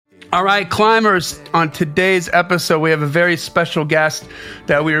All right, climbers, on today's episode, we have a very special guest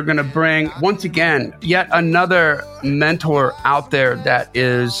that we are going to bring. Once again, yet another mentor out there that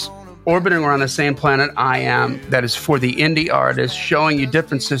is orbiting around the same planet I am, that is for the indie artist, showing you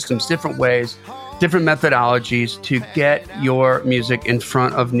different systems, different ways, different methodologies to get your music in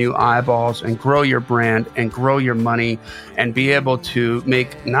front of new eyeballs and grow your brand and grow your money and be able to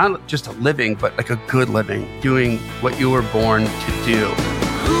make not just a living, but like a good living, doing what you were born to do.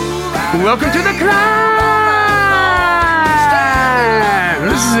 Welcome to the climb!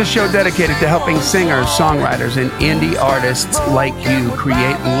 This is a show dedicated to helping singers, songwriters, and indie artists like you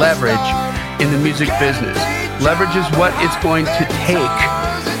create leverage in the music business. Leverage is what it's going to take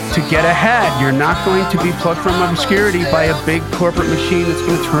to get ahead. You're not going to be plucked from obscurity by a big corporate machine that's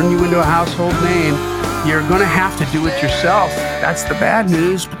going to turn you into a household name. You're going to have to do it yourself. That's the bad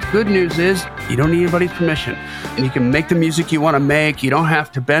news. But the good news is you don't need anybody's permission. And you can make the music you want to make. You don't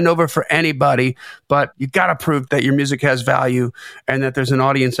have to bend over for anybody, but you got to prove that your music has value and that there's an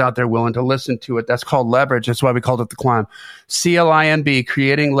audience out there willing to listen to it. That's called leverage. That's why we called it The Climb. CLIMB,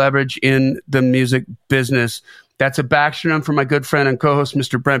 creating leverage in the music business. That's a backstrom for my good friend and co-host,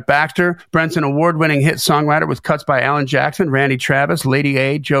 Mr. Brent Baxter. Brent's an award-winning hit songwriter with cuts by Alan Jackson, Randy Travis, Lady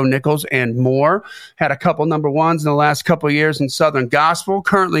A, Joe Nichols, and more. Had a couple number ones in the last couple of years in Southern Gospel.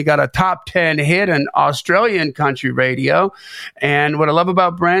 Currently got a top 10 hit in Australian country radio. And what I love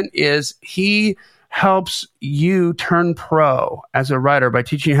about Brent is he helps you turn pro as a writer by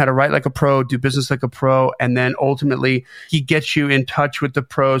teaching you how to write like a pro, do business like a pro, and then ultimately he gets you in touch with the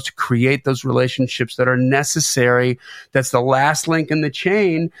pros to create those relationships that are necessary. That's the last link in the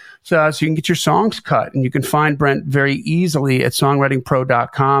chain so you can get your songs cut. And you can find Brent very easily at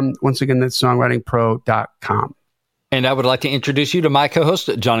songwritingpro.com. Once again, that's songwritingpro.com. And I would like to introduce you to my co-host,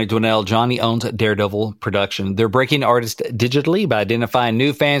 Johnny Dwinell. Johnny owns Daredevil Production. They're breaking artists digitally by identifying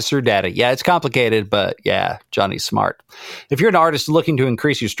new fans through data. Yeah, it's complicated, but yeah, Johnny's smart. If you're an artist looking to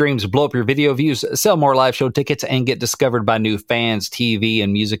increase your streams, blow up your video views, sell more live show tickets, and get discovered by new fans, TV,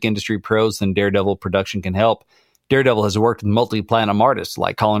 and music industry pros, then Daredevil Production can help. Daredevil has worked with multi-platinum artists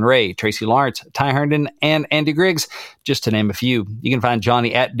like Colin Ray, Tracy Lawrence, Ty Herndon, and Andy Griggs, just to name a few. You can find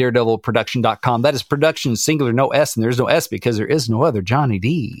Johnny at daredevilproduction.com. That is production, singular, no S, and there's no S because there is no other Johnny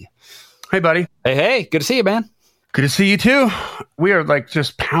D. Hey, buddy. Hey, good to see you, man. Good to see you, too. We are like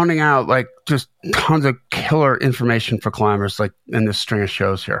just pounding out like just tons of killer information for climbers like in this string of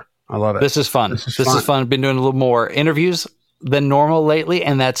shows here. I love it. This is fun. This is fun. I've been doing a little more interviews than normal lately,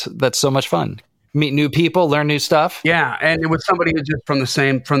 and that's so much fun. Meet new people, learn new stuff. Yeah, and it was somebody who's just from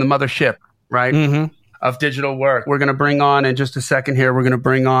the mothership, right? Mm-hmm. Of digital work. We're going to bring on, in just a second here, we're going to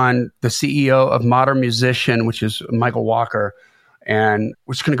bring on the CEO of Modern Musician, which is Michael Walker. And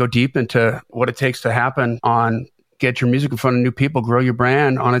we're just going to go deep into what it takes to happen on get your music in front of new people, grow your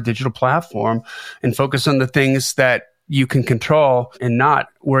brand on a digital platform, and focus on the things that you can control and not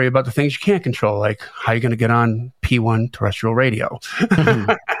worry about the things you can't control, like how you're going to get on P1 terrestrial radio.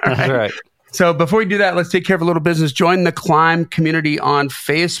 Mm-hmm. That's right. So before we do that, let's take care of a little business. Join the Climb community on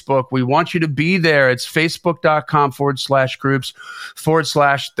Facebook. We want you to be there. It's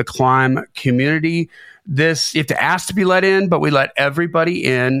facebook.com/groups/the Climb community. This, you have to ask to be let in, but we let everybody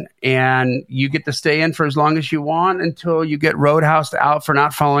in, and you get to stay in for as long as you want until you get roadhoused out for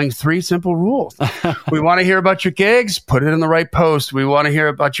not following 3 simple rules. We want to hear about your gigs, put it in the right post. We want to hear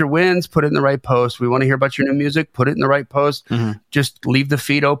about your wins, put it in the right post. We want to hear about your new music, put it in the right post. Mm-hmm. Just leave the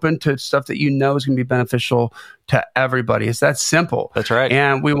feed open to stuff that you know is going to be beneficial to everybody. It's that simple. That's right.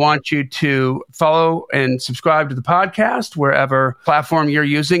 And we want you to follow and subscribe to the podcast wherever platform you're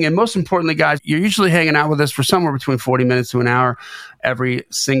using. And most importantly, guys, you're usually hanging out with us for somewhere between 40 minutes to an hour every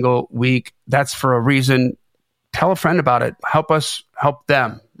single week. That's for a reason. Tell a friend about it. Help us help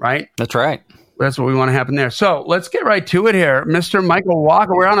them, right? That's right. That's what we want to happen there. So let's get right to it here. Mr. Michael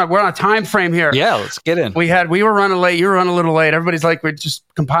Walker, we're on a time frame here. Yeah, let's get in. We were running late. You were running a little late. Everybody's like, we're just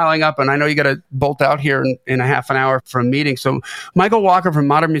compiling up. And I know you got to bolt out here in a half an hour for a meeting. So Michael Walker from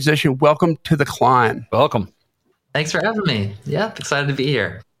Modern Musician, welcome to The Climb. Welcome. Thanks for having me. Yeah, excited to be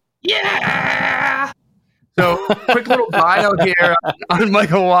here. Yeah. So quick little bio here on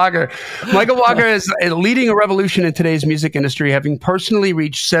Michael Walker. Michael Walker is leading a revolution in today's music industry, having personally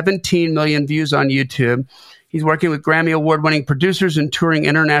reached 17 million views on YouTube. He's working with Grammy Award-winning producers and touring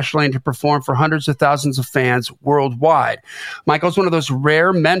internationally to perform for hundreds of thousands of fans worldwide. Michael's one of those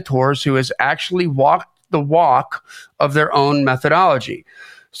rare mentors who has actually walked the walk of their own methodology.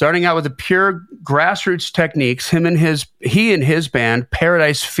 Starting out with the pure grassroots techniques, he and his band,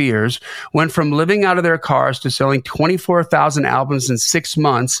 Paradise Fears, went from living out of their cars to selling 24,000 albums in 6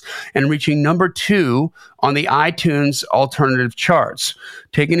 months and reaching number 2 on the iTunes alternative charts.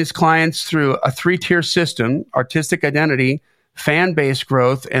 Taking his clients through a 3-tier system, artistic identity, fan base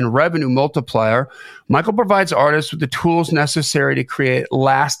growth, and revenue multiplier, Michael provides artists with the tools necessary to create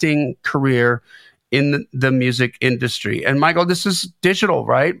lasting career in the music industry. And Michael, this is digital,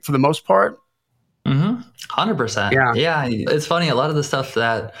 right? For the most part? 100%. Yeah. It's funny. A lot of the stuff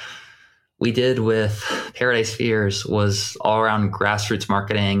that we did with Paradise Fears was all around grassroots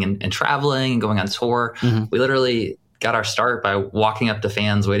marketing and traveling and going on tour. We literally got our start by walking up to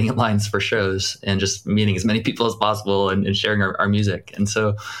fans, waiting in lines for shows, and just meeting as many people as possible and sharing our music. And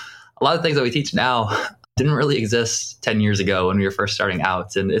so a lot of things that we teach now didn't really exist 10 years ago when we were first starting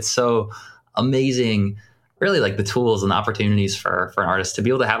out. And it's so amazing, really, like the tools and the opportunities for an artist to be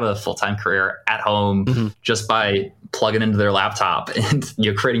able to have a full-time career at home just by plugging into their laptop and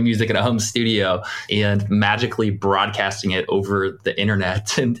creating music in a home studio and magically broadcasting it over the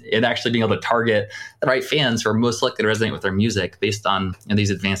internet and actually being able to target the right fans who are most likely to resonate with their music based on these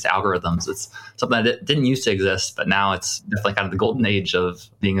advanced algorithms. It's something that didn't used to exist, but now it's definitely kind of the golden age of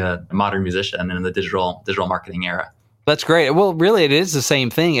being a modern musician in the digital marketing era. That's great. Well, really, it is the same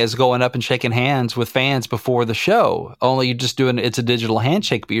thing as going up and shaking hands with fans before the show. Only you're just it's a digital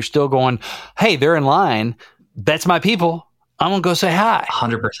handshake, but you're still going, hey, they're in line. That's my people. I'm going to go say hi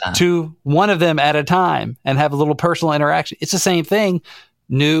 100% to one of them at a time and have a little personal interaction. It's the same thing.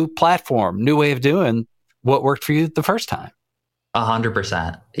 New platform, new way of doing what worked for you the first time.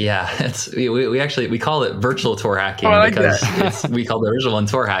 100%. Yeah. We call it virtual tour hacking because we call the original one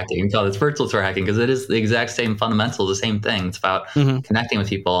tour hacking. We call it virtual tour hacking because it is the exact same fundamentals, the same thing. It's about connecting with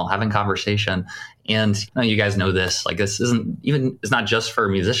people, having conversation. And you guys know this, like this it's not just for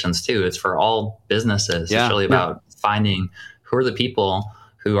musicians too. It's for all businesses. It's really about finding who are the people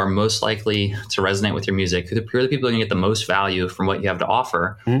who are most likely to resonate with your music, who are the people who are going to get the most value from what you have to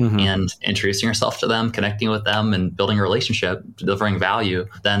offer, and introducing yourself to them, connecting with them, and building a relationship, delivering value,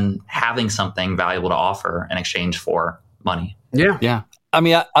 then having something valuable to offer in exchange for money. Yeah. I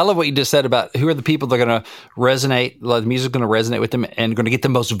mean, I love what you just said about who are the people that are going to resonate, the music is going to resonate with them and going to get the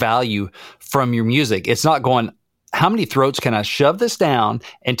most value from your music. It's not going, how many throats can I shove this down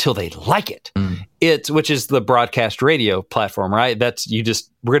until they like it? Which is the broadcast radio platform, right? We're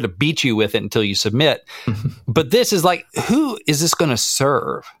going to beat you with it until you submit. But this is like, who is this going to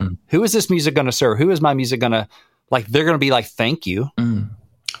serve? Who is this music going to serve? Who is my music going to, they're going to be like, thank you. 100%.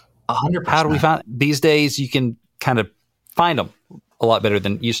 How do we find these days? You can kind of find them a lot better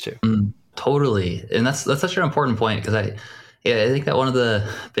than used to. Totally. And that's such an important point because I think that one of the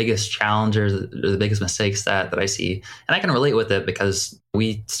biggest challenges, or the biggest mistakes that I see, and I can relate with it because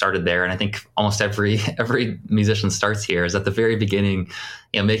we started there, and I think almost every musician starts here, is at the very beginning,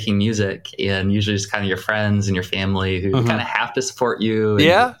 making music, and usually just kind of your friends and your family who kind of have to support you.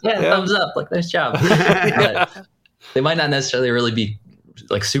 And, thumbs up, like nice job. But they might not necessarily really be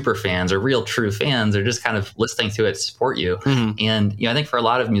like super fans or real true fans. They're just kind of listening to it to support you. And I think for a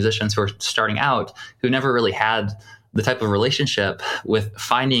lot of musicians who are starting out, who never really had the type of relationship with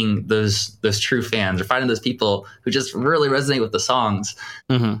finding those true fans or finding those people who just really resonate with the songs,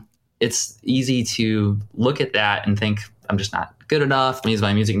 it's easy to look at that and think, I'm just not good enough.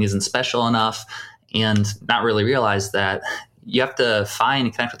 My music isn't special enough, and not really realize that you have to find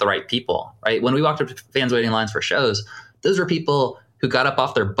and connect with the right people, right? When we walked up to fans waiting lines for shows, those were people who got up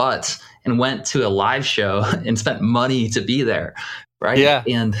off their butts and went to a live show and spent money to be there, right? Yeah.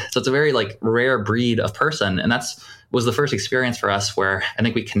 And so it's a very rare breed of person. And was the first experience for us where I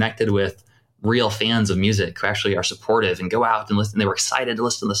think we connected with real fans of music who actually are supportive and go out and listen. They were excited to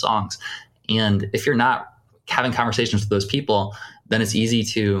listen to the songs. And if you're not having conversations with those people, then it's easy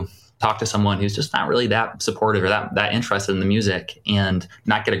to talk to someone who's just not really that supportive or that interested in the music and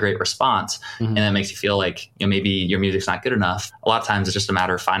not get a great response. And that makes you feel like maybe your music's not good enough. A lot of times it's just a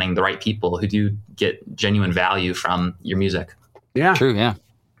matter of finding the right people who do get genuine value from your music. Yeah. True. Yeah.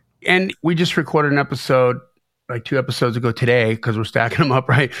 And we just recorded an episode like 2 episodes ago today because we're stacking them up,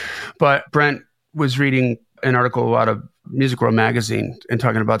 right? But Brent was reading an article out of Music World magazine and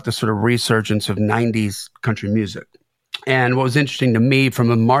talking about the sort of resurgence of 90s country music. And what was interesting to me from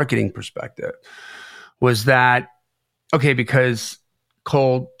a marketing perspective was that, okay, because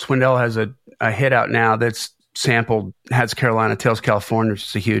Cole Swindell has a hit out now that's sampled Hats Carolina, Tales California, which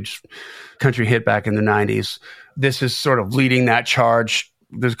is a huge country hit back in the 90s. This is sort of leading that charge.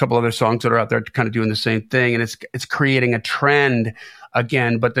 There's a couple other songs that are out there kind of doing the same thing, and it's creating a trend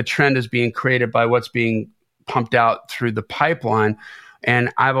again, but the trend is being created by what's being pumped out through the pipeline.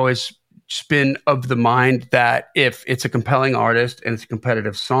 And I've always just been of the mind that if it's a compelling artist and it's a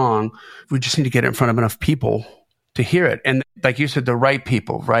competitive song, we just need to get it in front of enough people to hear it. And like you said, the right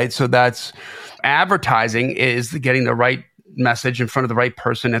people, right? So that's advertising is getting the right message in front of the right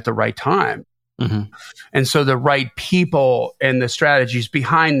person at the right time. Mm-hmm. And so the right people and the strategies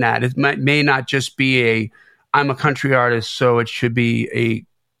behind that, it may not just be I'm a country artist, so it should be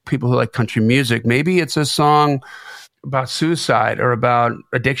people who like country music. Maybe it's a song about suicide or about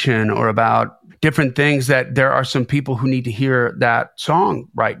addiction or about different things that there are some people who need to hear that song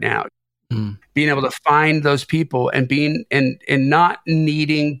right now. Mm. Being able to find those people and being and not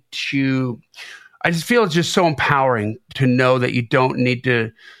needing to, I just feel it's just so empowering to know that you don't need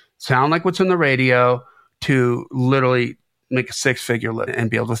to sound like what's on the radio to literally make a six-figure living and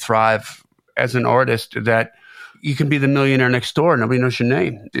be able to thrive as an artist, that you can be the millionaire next door. Nobody knows your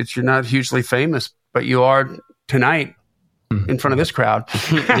name. You're not hugely famous, but you are tonight in front of this crowd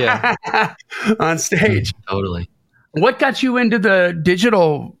on stage. Totally. What got you into the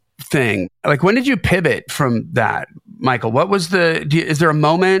digital thing? Like, when did you pivot from that, Michael? What was is there a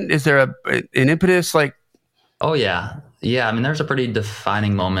moment? Is there an impetus? Like, oh yeah. Yeah. I mean, there's a pretty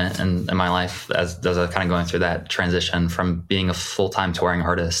defining moment in my life as I was kind of going through that transition from being a full-time touring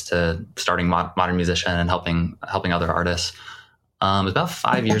artist to starting Modern Musician and helping other artists. It was about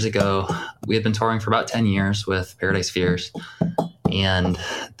 5 years ago. We had been touring for about 10 years with Paradise Fears. And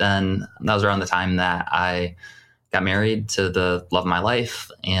then that was around the time that I got married to the love of my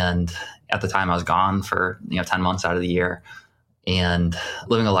life. And at the time I was gone for 10 months out of the year and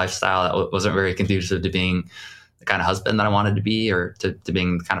living a lifestyle that wasn't very conducive to being the kind of husband that I wanted to be, or to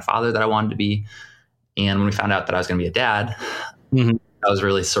being the kind of father that I wanted to be. And when we found out that I was going to be a dad, that was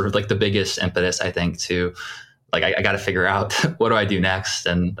really sort of like the biggest impetus, I think, to like, I got to figure out what do I do next?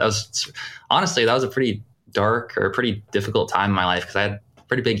 And that was a pretty dark or a pretty difficult time in my life because I had a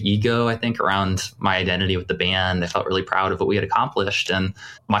pretty big ego, I think, around my identity with the band. I felt really proud of what we had accomplished. And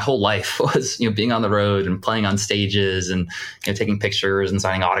my whole life was, being on the road and playing on stages and, taking pictures and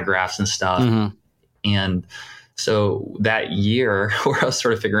signing autographs and stuff. Mm-hmm. And so that year where I was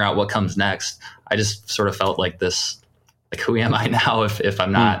sort of figuring out what comes next, I just sort of felt like this, like, who am I now if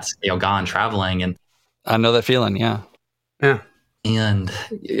I'm not, gone traveling? And I know that feeling. Yeah. Yeah. And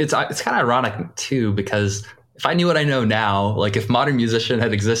it's kind of ironic too, because if I knew what I know now, like if Modern Musician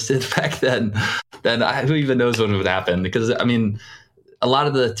had existed back then who even knows what would happen? Because I mean, a lot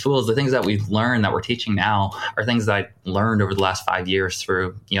of the tools, the things that we've learned that we're teaching now are things that I learned over the last 5 years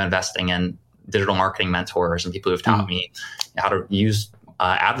through, investing in digital marketing mentors and people who've taught me how to use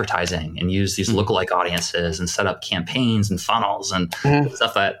advertising and use these lookalike audiences and set up campaigns and funnels and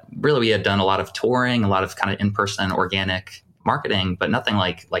stuff that really we had done a lot of touring, a lot of kind of in-person organic marketing, but nothing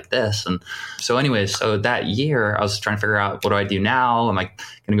like this. And so anyways, so that year I was trying to figure out, what do I do now? Am I going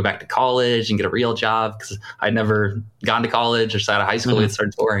to go back to college and get a real job? Because I'd never gone to college or just out of high school and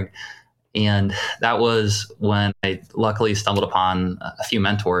started touring. And that was when I luckily stumbled upon a few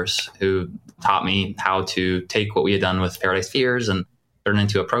mentors who taught me how to take what we had done with Paradise Fears and turn it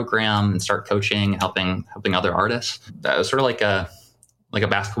into a program and start coaching and helping other artists. That was sort of like a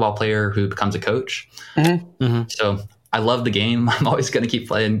basketball player who becomes a coach. Mm-hmm. Mm-hmm. So I love the game. I'm always going to keep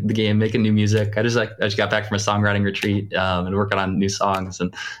playing the game, making new music. I just got back from a songwriting retreat and working on new songs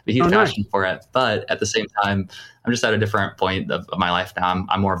and a huge passion for it. But at the same time, I'm just at a different point of my life now.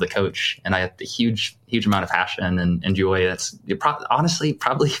 I'm more of the coach, and I have a huge amount of passion and joy. That's honestly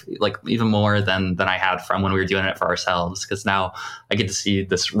probably like even more than I had from when we were doing it for ourselves. Because now I get to see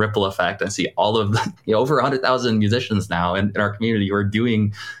this ripple effect and see all of the over 100,000 musicians now in our community who are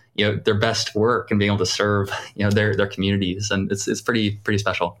doing their best work and being able to serve their communities, and it's pretty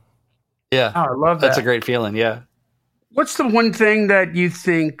special. Yeah, I love that. That's a great feeling. Yeah. What's the one thing that you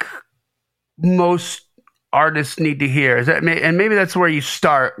think most artists need to hear? Is that, and maybe that's where you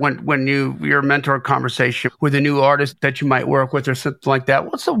start when your mentor conversation with a new artist that you might work with or something like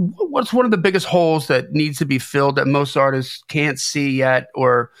that. What's one of the biggest holes that needs to be filled that most artists can't see yet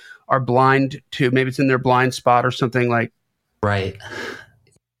or are blind to? Maybe it's in their blind spot or something like. Right.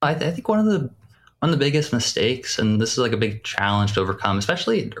 I think one of the biggest mistakes, and this is like a big challenge to overcome,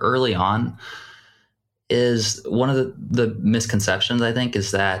 especially early on, is one of the misconceptions, I think, is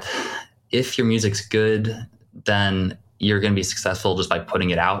that if your music's good, then you're going to be successful just by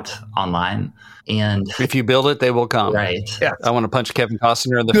putting it out online. And if you build it, they will come. Right. Yeah. I want to punch Kevin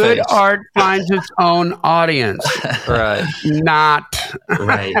Costner in the face. Good art finds its own audience. Right. Not.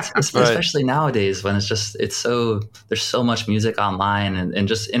 Right. Especially nowadays when there's so much music online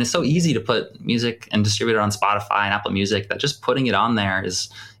and it's so easy to put music and distribute it on Spotify and Apple Music that just putting it on there is,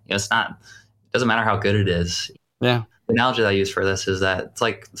 it doesn't matter how good it is. Yeah. The analogy that I use for this is that it's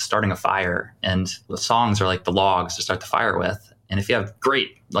like starting a fire, and the songs are like the logs to start the fire with. And if you have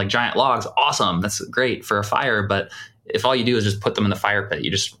great, like giant logs, awesome. That's great for a fire. But if all you do is just put them in the fire pit,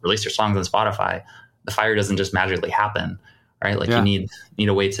 you just release your songs on Spotify, the fire doesn't just magically happen, right? Like you need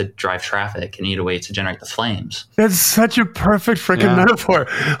a way to drive traffic, and you need a way to generate the flames. That's such a perfect freaking metaphor.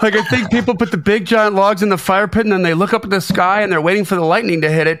 Like, I think people put the big giant logs in the fire pit, and then they look up at the sky and they're waiting for the lightning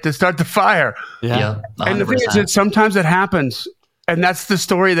to hit it to start the fire. Yeah. And the thing is that sometimes it happens, and that's the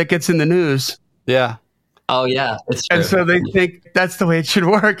story that gets in the news. Yeah. Oh yeah, it's true. And so they think that's the way it should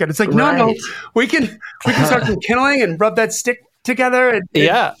work, and it's like, no, we can start some kindling and rub that stick together.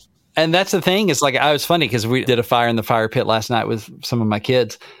 And that's the thing. It's like, I was funny because we did a fire in the fire pit last night with some of my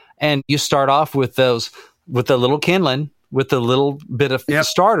kids, and you start off with the little kindling, with the little bit of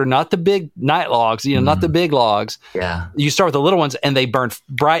starter, not the big night logs, not the big logs. Yeah, you start with the little ones, and they burn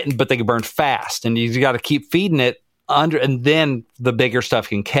bright, but they can burn fast, and you got to keep feeding it under, and then the bigger stuff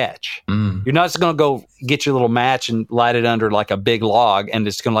can catch. You're not just going to go get your little match and light it under like a big log, and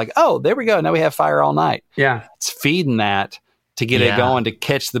it's going to like, oh, there we go, now we have fire all night. Yeah, it's feeding that to get it going, to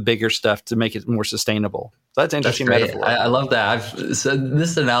catch the bigger stuff, to make it more sustainable. So that's an interesting metaphor. I love that. So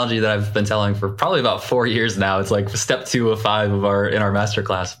this analogy that I've been telling for probably about 4 years now. It's like step 2 of 5 in our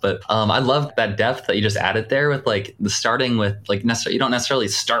masterclass. But I love that depth that you just added there with like the starting with like you don't necessarily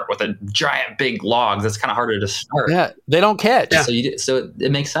start with a giant big logs. That's kind of harder to start. Yeah, they don't catch. Yeah. So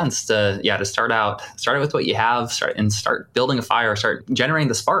it makes sense to start out with what you have, start building a fire, start generating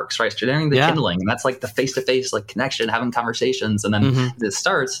the sparks, right? Generating the kindling, and that's like the face to face like connection, having conversations, and then as it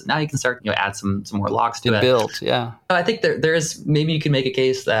starts, now you can start add some more logs to it. Built, yeah. I think there is, maybe you could make a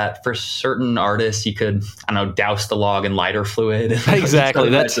case that for certain artists you could, I don't know, douse the log in lighter fluid. Exactly.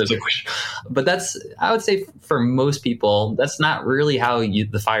 But that's, I would say for most people, that's not really how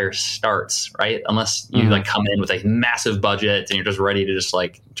the fire starts, right? Unless you like come in with a massive budget and you're just ready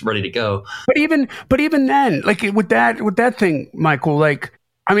to go. But even then, like with that thing, Michael, like,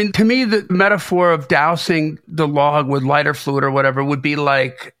 I mean, to me, the metaphor of dousing the log with lighter fluid or whatever would be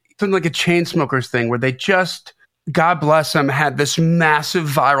like something like a Chainsmokers thing, where they just, God bless them, had this massive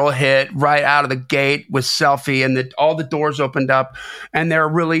viral hit right out of the gate with Selfie, and all the doors opened up, and they're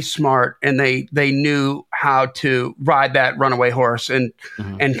really smart, and they knew how to ride that runaway horse and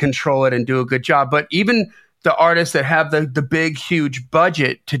control it and do a good job. But even the artists that have the big, huge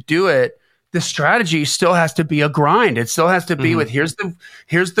budget to do it, the strategy still has to be a grind. It still has to be with here's the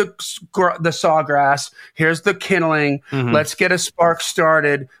sawgrass, here's the kindling. Let's get a spark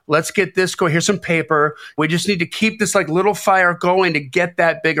started. Let's get this going. Here's some paper. We just need to keep this like little fire going to get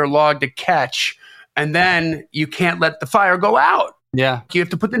that bigger log to catch. And then you can't let the fire go out. Yeah, you have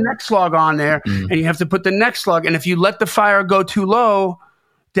to put the next log on there, and you have to put the next log. And if you let the fire go too low,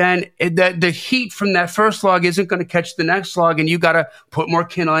 then the heat from that first log isn't going to catch the next log, and you got to put more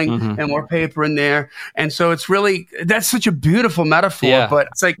kindling and more paper in there. And so it's really, that's such a beautiful metaphor, but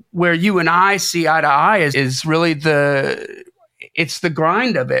it's like where you and I see eye to eye is really it's the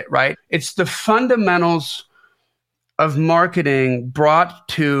grind of it, right? It's the fundamentals of marketing brought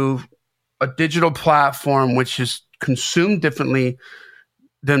to a digital platform, which is consumed differently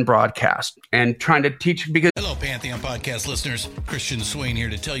than broadcast, and trying to teach because... Hello, Pantheon podcast listeners. Christian Swain here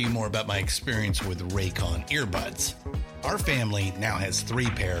to tell you more about my experience with Raycon earbuds. Our family now has 3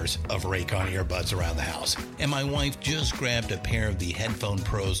 pairs of Raycon earbuds around the house, and my wife just grabbed a pair of the Headphone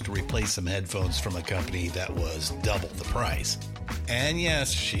Pros to replace some headphones from a company that was double the price. And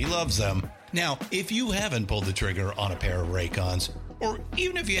yes, she loves them. Now, if you haven't pulled the trigger on a pair of Raycons, or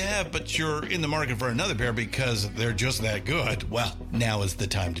even if you have, but you're in the market for another pair because they're just that good, well, now is the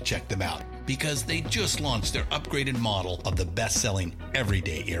time to check them out, because they just launched their upgraded model of the best-selling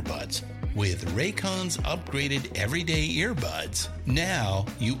everyday earbuds. With Raycon's upgraded everyday earbuds, now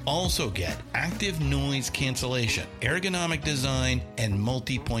you also get active noise cancellation, ergonomic design, and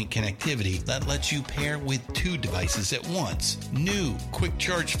multi-point connectivity that lets you pair with 2 devices at once. New quick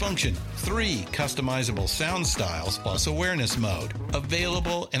charge function, 3 customizable sound styles, plus awareness mode.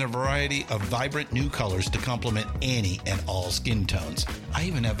 Available in a variety of vibrant new colors to complement any and all skin tones. I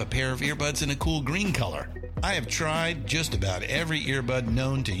even have a pair of earbuds in a cool green color. I have tried just about every earbud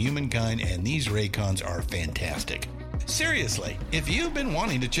known to humankind, and these Raycons are fantastic. Seriously, if you've been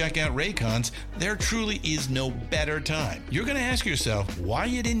wanting to check out Raycons, there truly is no better time. You're going to ask yourself why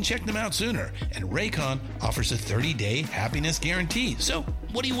you didn't check them out sooner, and Raycon offers a 30-day happiness guarantee. So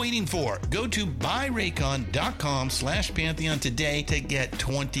what are you waiting for? Go to buyraycon.com/Pantheon today to get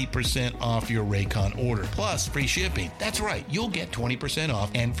 20% off your Raycon order, plus free shipping. That's right, you'll get 20% off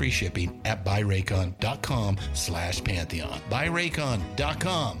and free shipping at buyraycon.com/Pantheon.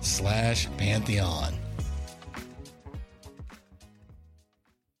 buyraycon.com/Pantheon.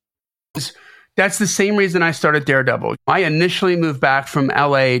 That's the same reason I started Daredevil. I initially moved back from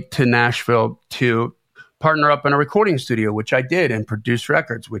LA to Nashville to partner up in a recording studio, which I did, and produce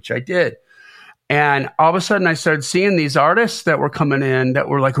records, which I did. And all of a sudden I started seeing these artists that were coming in that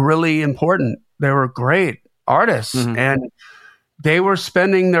were like really important. They were great artists, and they were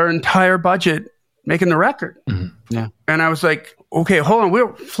spending their entire budget making the record. Yeah. And I was like, okay, hold on,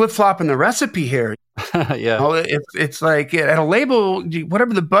 we're flip-flopping the recipe here. Yeah. It's like at a label,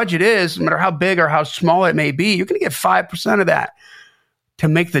 whatever the budget is, no matter how big or how small it may be, you're going to get 5% of that to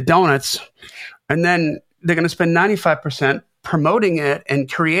make the donuts. And then they're going to spend 95% promoting it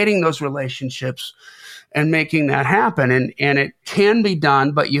and creating those relationships and making that happen. And it can be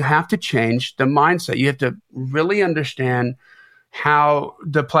done, but you have to change the mindset. You have to really understand how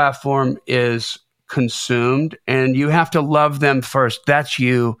the platform is consumed, and you have to love them first. That's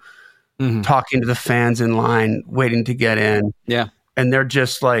you talking to the fans in line, waiting to get in. Yeah. And they're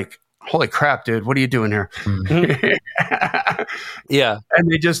just like, holy crap, dude, what are you doing here? Yeah.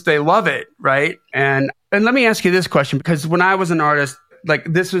 And they love it. Right. And let me ask you this question, because when I was an artist, like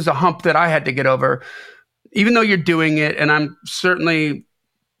this was a hump that I had to get over, even though you're doing it. And I'm certainly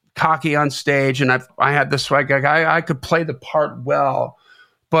cocky on stage, and I had the swag. I could play the part well,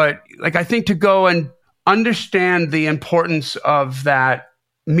 but like, I think to go and understand the importance of that,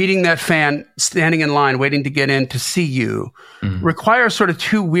 meeting that fan, standing in line, waiting to get in to see you, requires sort of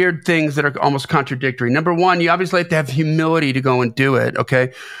two weird things that are almost contradictory. Number one, you obviously have to have humility to go and do it.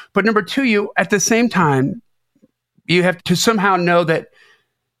 Okay. But number two, you, at the same time, you have to somehow know that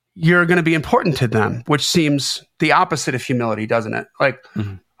you're going to be important to them, which seems the opposite of humility, doesn't it?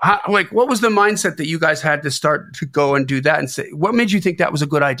 Like, what was the mindset that you guys had to start to go and do that, and say, what made you think that was a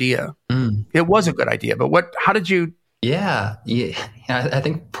good idea? It was a good idea, but how did you? Yeah. I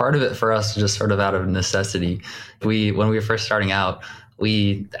think part of it for us was just sort of out of necessity. When we were first starting out,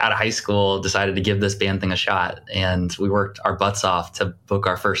 we, out of high school, decided to give this band thing a shot, and we worked our butts off to book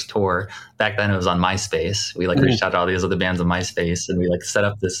our first tour. Back then it was on MySpace. We reached out to all these other bands on MySpace, and we set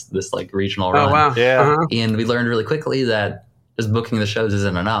up this like regional run. Oh, wow. Yeah. And we learned really quickly that just booking the shows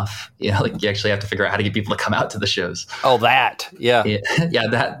isn't enough. You actually have to figure out how to get people to come out to the shows. Oh, that. Yeah. Yeah,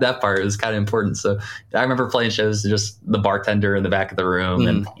 that part was kind of important. So I remember playing shows to just the bartender in the back of the room.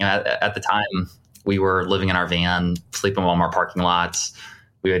 And at the time, we were living in our van, sleeping in Walmart parking lots.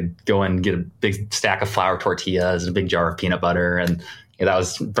 We would go and get a big stack of flour tortillas and a big jar of peanut butter. And that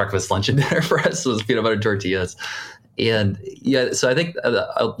was breakfast, lunch, and dinner for us, was peanut butter tortillas. And so I think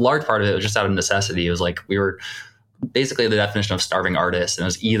a large part of it was just out of necessity. It was like we were basically the definition of starving artists. And it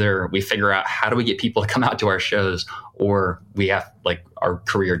was either we figure out how do we get people to come out to our shows, or we have our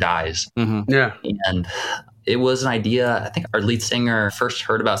career dies. Yeah. And it was an idea. I think our lead singer first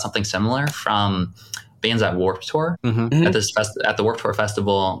heard about something similar from bands at Warped Tour. At the Warped Tour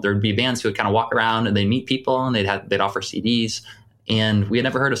festival, there would be bands who would kind of walk around and they'd meet people and they'd offer CDs. And we had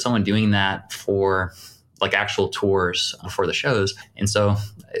never heard of someone doing that for actual tours before the shows. And so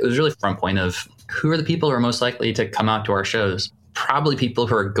it was really from a point of, who are the people who are most likely to come out to our shows? Probably people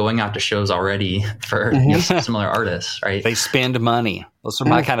who are going out to shows already for similar artists, right? They spend money. Those are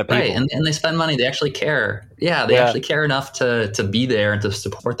my kind of people. Right. And they spend money. They actually care. Yeah, they actually care enough to be there and to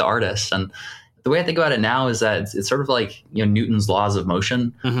support the artists. And the way I think about it now is that it's sort of like Newton's laws of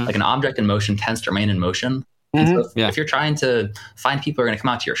motion. Like an object in motion tends to remain in motion. So if you're trying to find people who are going to come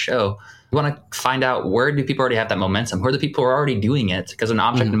out to your show, you want to find out, where do people already have that momentum? Who are the people who are already doing it? Because an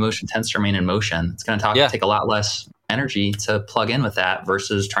object in motion tends to remain in motion. It's going to take a lot less energy to plug in with that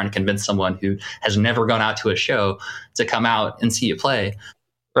versus trying to convince someone who has never gone out to a show to come out and see you play.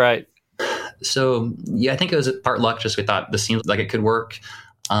 Right. So I think it was part luck. Just we thought this seemed like it could work.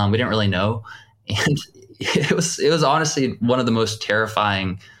 We didn't really know, and it was honestly one of the most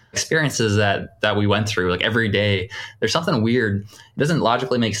terrifying experiences that we went through. Every day there's something weird. It doesn't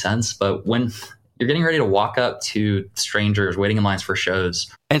logically make sense, but when you're getting ready to walk up to strangers waiting in lines for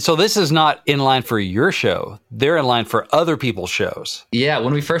shows. And so this is not in line for your show. They're in line for other people's shows. Yeah.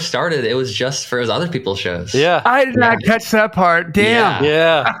 When we first started, it was just for other people's shows. Yeah. I did not catch that part. Damn.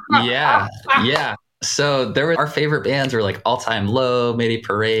 Yeah. So our favorite bands were All Time Low, Mayday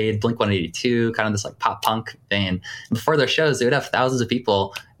Parade, Blink-182, kind of this pop punk vein. Before their shows, they would have thousands of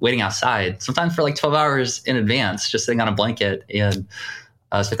people waiting outside, sometimes for 12 hours in advance, just sitting on a blanket. And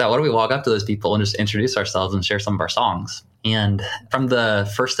so we thought, why don't we walk up to those people and just introduce ourselves and share some of our songs? And from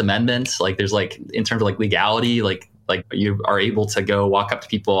the First Amendment, there's in terms of legality, you are able to go walk up to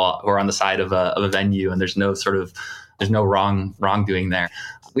people who are on the side of a venue, and there's no wrongdoing there.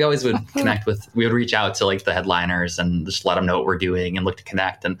 We always would we would reach out to the headliners and just let them know what we're doing and look to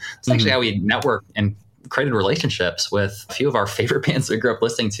connect. And it's actually how we network and created relationships with a few of our favorite bands we grew up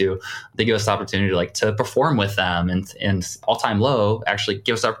listening to. They give us the opportunity to perform with them, and All Time Low actually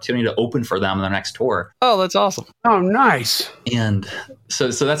give us the opportunity to open for them on their next tour. Oh, that's awesome. Oh, nice. And so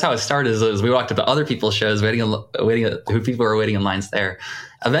that's how it started. Is we walked up to other people's shows, who people were waiting in lines there.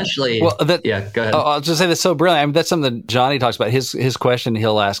 Eventually, go ahead. I'll just say that's so brilliant. I mean, that's something that Johnny talks about. His question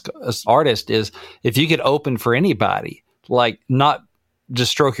he'll ask us artists is, if you could open for anybody, like not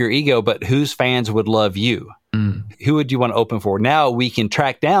just stroke your ego, but whose fans would love you? Who would you want to open for? Now we can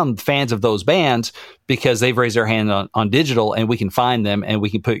track down fans of those bands because they've raised their hand on digital, and we can find them and we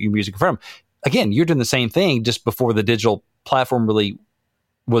can put your music in front of them. Again, you're doing the same thing just before the digital platform really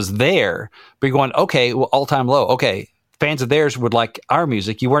was there. But you're going, okay, well, All Time Low. Okay, fans of theirs would like our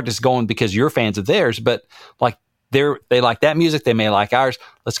music. You weren't just going because you're fans of theirs, but like they like that music. They may like ours.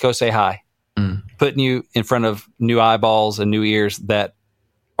 Let's go say hi. Putting you in front of new eyeballs and new ears that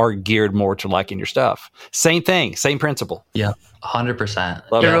are geared more to liking your stuff. Same thing, same principle. Yeah, 100%.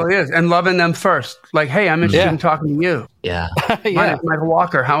 It really is. And loving them first. Like, hey, I'm interested in talking to you. Yeah. My name's Michael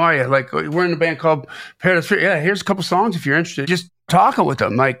Walker. How are you? Like, we're in a band called Paradise Free. Yeah, here's a couple songs if you're interested. Just talking with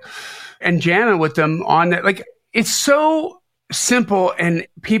them, like, and jamming with them on that. Like, it's so simple, and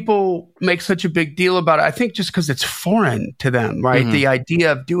people make such a big deal about it. I think just because it's foreign to them, right? The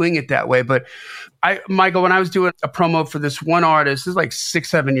idea of doing it that way. But Michael, when I was doing a promo for this one artist, this is like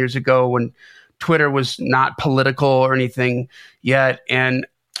 6-7 years ago when Twitter was not political or anything yet. And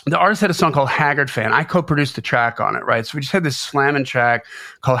the artist had a song called Haggard Fan. I co-produced the track on it, right? So we just had this slamming track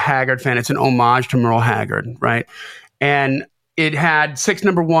called Haggard Fan. It's an homage to Merle Haggard, right? And it had 6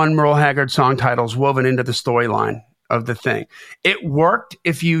 number one Merle Haggard song titles woven into the storyline of the thing. It worked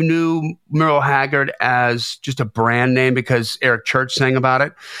if you knew Merle Haggard as just a brand name because Eric Church sang about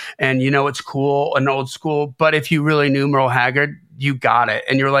it, and it's cool and old school. But if you really knew Merle Haggard, you got it,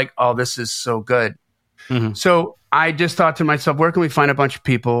 and you're like, oh, this is so good. So I just thought to myself, where can we find a bunch of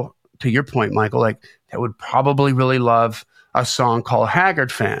people, to your point, Michael, like that would probably really love a song called Haggard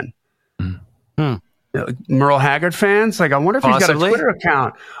Fan? Merle Haggard fans? Like, I wonder if he's got a Twitter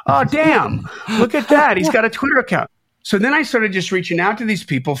account. Oh, damn. Look at that. He's got a Twitter account. So then I started just reaching out to these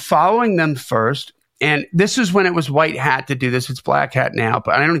people, following them first. And this is when it was white hat to do this. It's black hat now,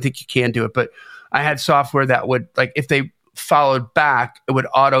 but I don't think you can do it. But I had software that would, like, if they followed back, it would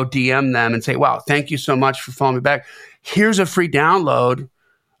auto DM them and say, wow, thank you so much for following me back. Here's a free download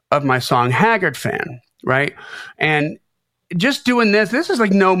of my song Haggard Fan, right? And just doing this is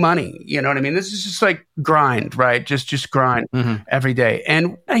like no money. You know what I mean? This is just like grind, right? Just grind every day.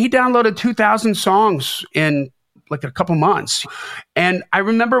 And he downloaded 2,000 songs in like a couple months. And I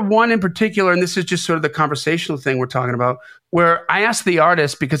remember one in particular, and this is just sort of the conversational thing we're talking about, where I asked the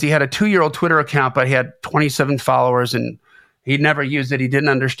artist, because he had a 2-year-old Twitter account, but he had 27 followers and he'd never used it. He didn't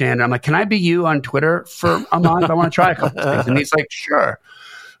understand it. I'm like, can I be you on Twitter for a month? I want to try a couple things. And he's like, sure.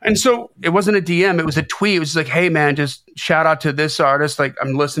 And so it wasn't a DM, it was a tweet. It was like, hey man, just shout out to this artist. Like,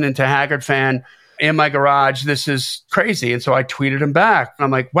 I'm listening to Haggard Fan in my garage. This is crazy. And so I tweeted him back. And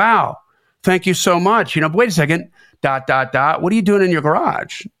I'm like, wow, thank you so much. Wait a second, ... What are you doing in your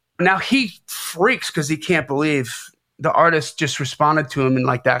garage? Now he freaks because he can't believe the artist just responded to him in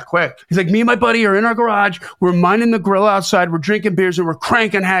like that quick. He's like, me and my buddy are in our garage. We're minding the grill outside. We're drinking beers and we're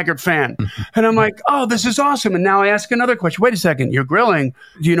cranking Haggard Fan. And I'm like, oh, this is awesome. And now I ask another question. Wait a second. You're grilling.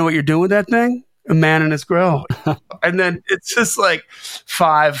 Do you know what you're doing with that thing? A man and his grill. And then it's just like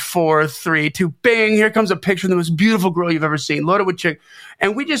 5, 4, 3, 2, bing. Here comes a picture of the most beautiful grill you've ever seen, loaded with chicken.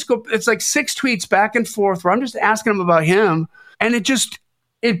 And we just go, it's like 6 tweets back and forth where I'm just asking him about him. And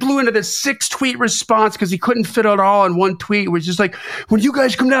it blew into this 6-tweet response because he couldn't fit it all in one tweet. It was just like, when you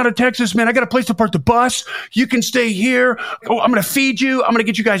guys come down to Texas, man, I got a place to park the bus. You can stay here. Oh, I'm going to feed you. I'm going to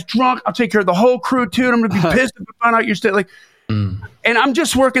get you guys drunk. I'll take care of the whole crew too. And I'm going to be pissed if I find out you're still like, and I'm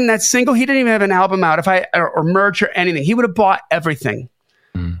just working that single. He didn't even have an album out or merch or anything. He would have bought everything.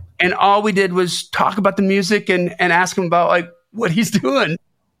 And all we did was talk about the music and ask him about like what he's doing.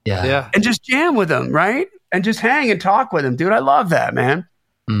 Yeah. And just jam with him, right? And just hang and talk with him. Dude, I love that, man.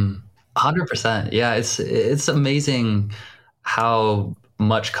 100%. Yeah, it's amazing how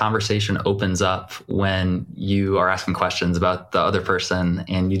much conversation opens up when you are asking questions about the other person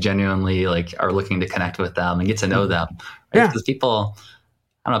and you genuinely like are looking to connect with them and get to know them. Right? Yeah. Because people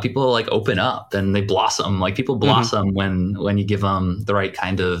like open up and they blossom. Like people blossom when you give them the right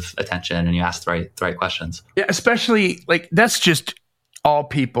kind of attention and you ask the right questions. Yeah, especially like that's just all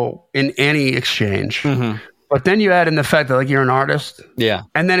people in any exchange. But then you add in the fact that like you're an artist. Yeah.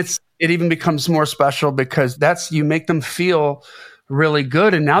 And then it even becomes more special because you make them feel really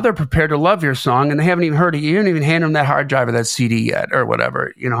good. And now they're prepared to love your song and they haven't even heard it. You didn't even hand them that hard drive or that CD yet or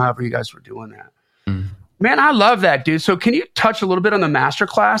whatever, however you guys were doing that. Man, I love that, dude. So can you touch a little bit on the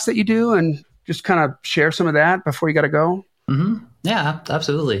masterclass that you do and just kind of share some of that before you got to go? Mm-hmm. Yeah,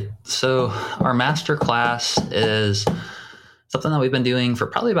 absolutely. So our masterclass is something that we've been doing for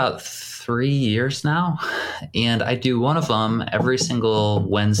probably about 3 years now. And I do one of them every single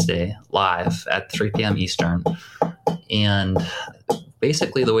Wednesday live at 3 p.m. Eastern. And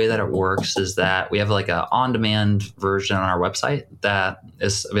basically the way that it works is that we have like a on-demand version on our website that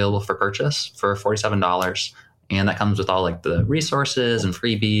is available for purchase for $47. And that comes with all like the resources and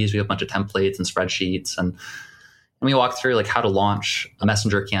freebies. We have a bunch of templates and spreadsheets, and we walk through like how to launch a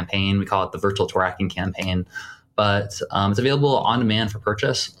messenger campaign. We call it the virtual tour hacking campaign. But it's available on demand for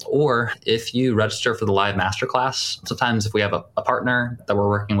purchase. Or if you register for the live masterclass, sometimes if we have a partner that we're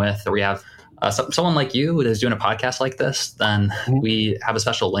working with, or we have someone like you who is doing a podcast like this, then we have a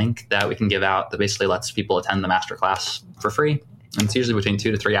special link that we can give out that basically lets people attend the masterclass for free. And it's usually between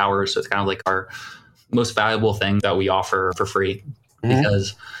 2 to 3 hours. So it's kind of like our most valuable thing that we offer for free.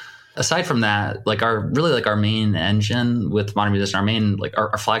 Because aside from that, like our main engine with Modern Musician,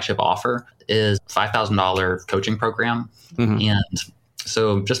 our flagship offer is $5,000 coaching program. And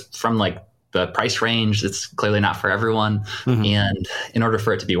so just from like the price range, it's clearly not for everyone. And in order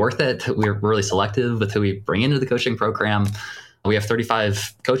for it to be worth it, we're really selective with who we bring into the coaching program. We have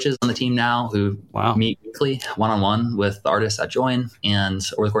 35 coaches on the team now who meet weekly one-on-one with the artists that join. And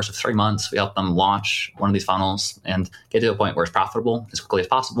over the course of 3 months, we help them launch one of these funnels and get to a point where it's profitable as quickly as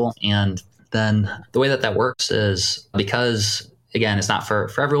possible. And then the way that works is because, again, it's not for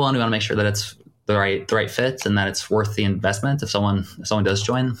everyone. We want to make sure that it's the right fit and that it's worth the investment if someone does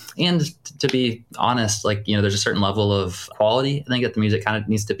join. And to be honest, there's a certain level of quality I think that the music kind of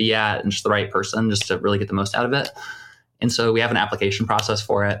needs to be at, and just the right person just to really get the most out of it. And so we have an application process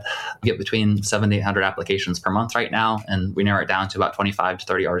for it. We get between 700 to 800 applications per month right now, and we narrow it down to about 25 to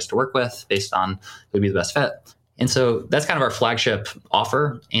 30 artists to work with based on who would be the best fit. And so that's kind of our flagship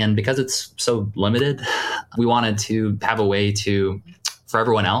offer. And because it's so limited, we wanted to have a way for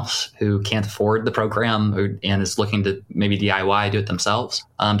everyone else who can't afford the program and is looking to maybe DIY, do it themselves,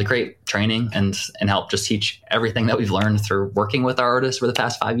 to create training and help just teach everything that we've learned through working with our artists for the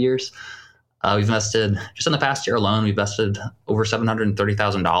past 5 years. We've invested, just in the past year alone, we've invested over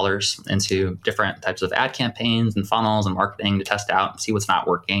 $730,000 into different types of ad campaigns and funnels and marketing to test out and see what's not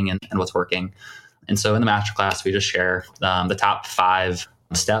working and what's working. And so in the masterclass, we just share the top 5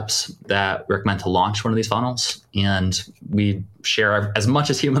 steps that we recommend to launch one of these funnels. And we share as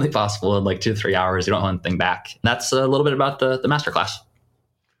much as humanly possible in like 2 to 3 hours. You don't hold anything back. And that's a little bit about the masterclass.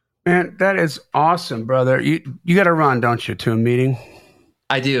 Man, that is awesome, brother. You got to run, don't you, to a meeting?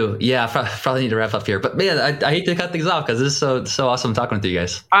 I do. Yeah, probably need to wrap up here. But man, I hate to cut things off because this is so awesome talking with you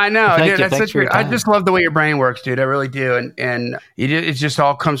guys. I know. Dude, that's such I just love the way your brain works, dude. I really do. And it just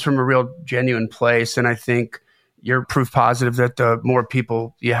all comes from a real genuine place. And I think you're proof positive that the more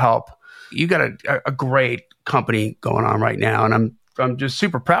people you help, you got a great company going on right now. And I'm just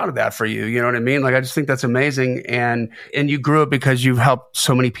super proud of that for you. You know what I mean? Like, I just think that's amazing. And you grew it because you've helped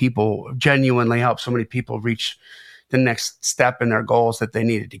so many people, genuinely helped so many people reach the next step in their goals that they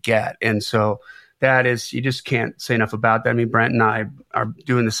needed to get. And so that is, you just can't say enough about that. I mean, Brent and I are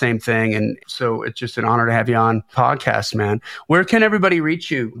doing the same thing. And so it's just an honor to have you on podcast, man. Where can everybody reach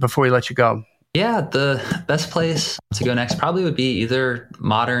you before we let you go? Yeah, the best place to go next probably would be either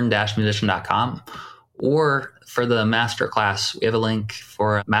modern-musician.com, or for the masterclass, we have a link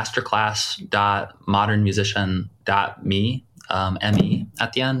for masterclass.modernmusician.me, M-E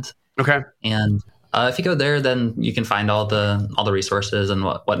at the end. Okay. And if you go there, then you can find all the resources and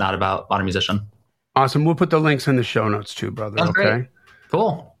whatnot about Modern Musician. Awesome. We'll put the links in the show notes too, brother. That's okay. Great.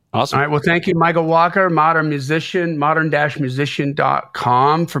 Cool. Awesome. All right. Well, thank you, Michael Walker, Modern Musician,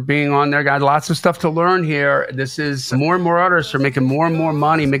 modern-musician.com for being on there. Got lots of stuff to learn here. This is more and more artists are making more and more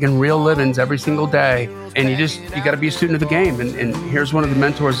money, making real livings every single day. And you got to be a student of the game. And here's one of the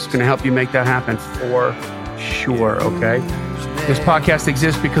mentors that's going to help you make that happen for sure. Okay. This podcast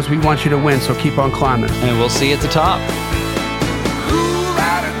exists because we want you to win. So keep on climbing. And we'll see you at the top.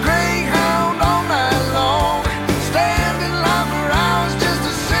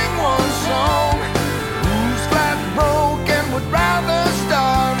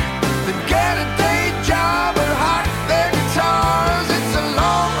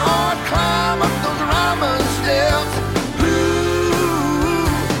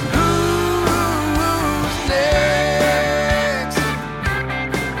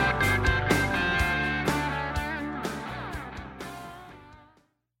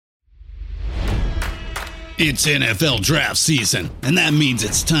 It's NFL draft season, and that means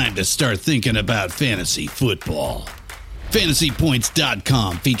it's time to start thinking about fantasy football.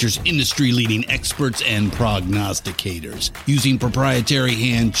 FantasyPoints.com features industry-leading experts and prognosticators using proprietary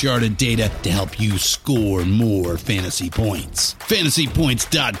hand-charted data to help you score more fantasy points.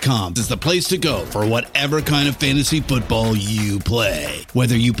 FantasyPoints.com is the place to go for whatever kind of fantasy football you play.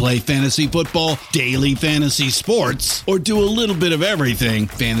 Whether you play fantasy football, daily fantasy sports, or do a little bit of everything,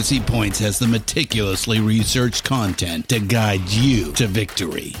 Fantasy Points has the meticulously researched content to guide you to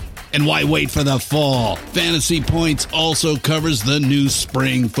victory. And why wait for the fall? Fantasy Points also covers the new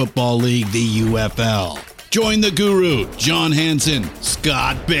spring football league, the UFL. Join the guru, John Hansen,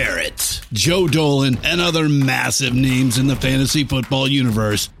 Scott Barrett, Joe Dolan, and other massive names in the fantasy football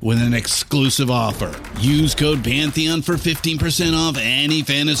universe with an exclusive offer. Use code Pantheon for 15% off any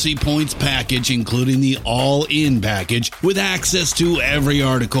Fantasy Points package, including the all-in package, with access to every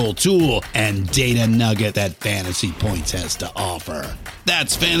article, tool, and data nugget that Fantasy Points has to offer.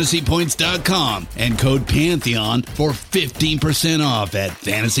 That's FantasyPoints.com and code Pantheon for 15% off at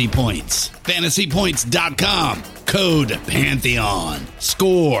Fantasy Points. FantasyPoints.com, code Pantheon.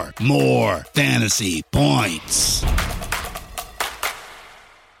 Score more fantasy points.